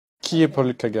Qui est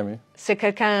Paul Kagame? C'est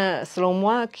quelqu'un, selon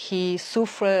moi, qui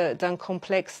souffre d'un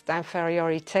complexe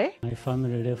d'infériorité. My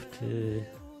family left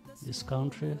this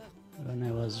country when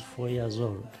I was 4 years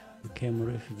old. Became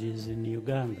refugees in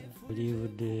Uganda.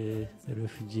 Lived a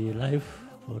refugee life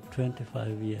for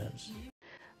 25 years.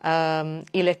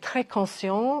 Il est très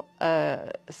conscient,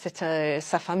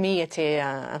 sa famille était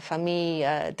une famille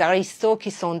d'aristos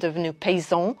qui sont devenus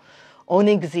paysans en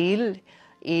exil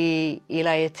et il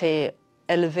a été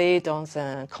élevé dans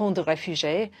un camp de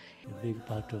réfugiés. A big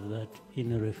part of that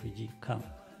in a refugee camp,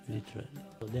 literally.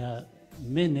 So there are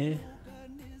many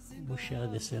who share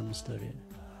the same story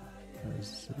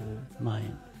as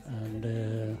mine.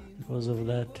 And because of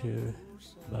that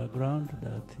background,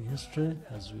 that history,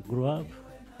 as we grew up,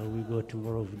 we got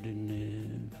involved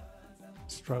in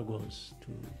struggles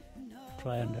to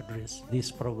try and address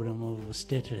this problem of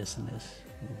statelessness.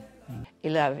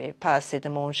 Il n'avait pas assez de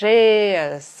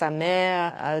manger, sa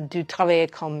mère a dû travailler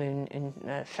comme une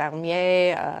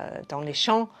fermière dans les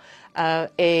champs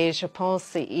et je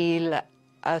pense qu'il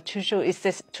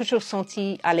s'est toujours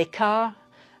senti à l'écart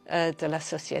de la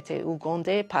société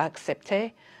ougandaise, pas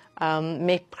accepté,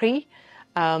 mépris.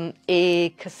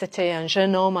 Et que c'était un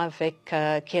jeune homme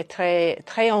qui est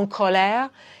très en colère,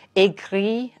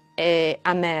 aigri et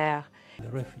amer.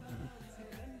 The refugee,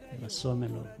 there are so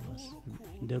many of us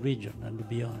in the region and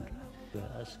beyond.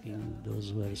 We're asking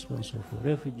those who are responsible for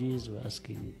refugees, we're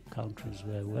asking countries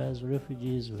where we are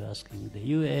refugees, we're asking the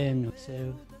UN, we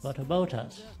say, what about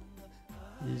us?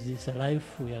 Is this a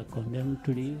life we are condemned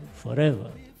to live forever?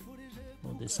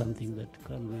 Or there's something that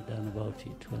can be done about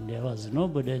it. When there was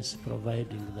nobody else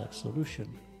providing that solution,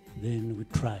 then we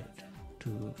tried to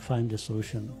find a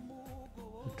solution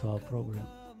to our problem.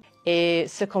 Et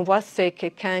ce qu'on voit, c'est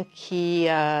quelqu'un qui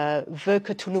veut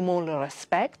que tout le monde le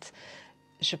respecte.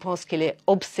 Je pense qu'il est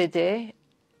obsédé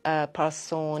par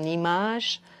son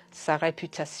image, sa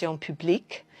réputation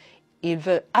publique. Il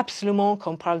veut absolument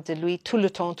qu'on parle de lui tout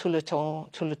le temps, tout le temps,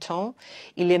 tout le temps.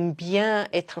 Il aime bien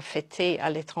être fêté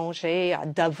à l'étranger, à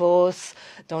Davos,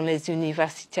 dans les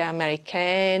universités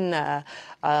américaines,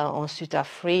 en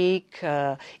Sud-Afrique.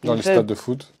 Dans les stades de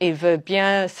foot. Il veut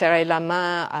bien serrer la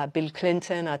main à Bill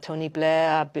Clinton, à Tony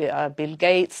Blair, à Bill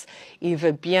Gates. Il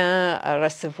veut bien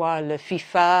recevoir le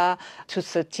FIFA, tout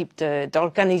ce type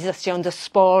d'organisation de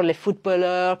sport, les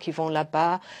footballeurs qui vont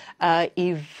là-bas.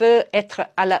 Il veut être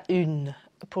à la une.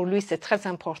 Pour lui, c'est très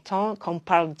important qu'on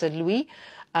parle de lui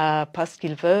parce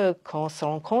qu'il veut qu'on se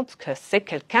rende compte que c'est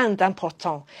quelqu'un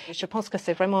d'important. Je pense que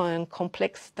c'est vraiment un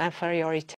complexe d'infériorité.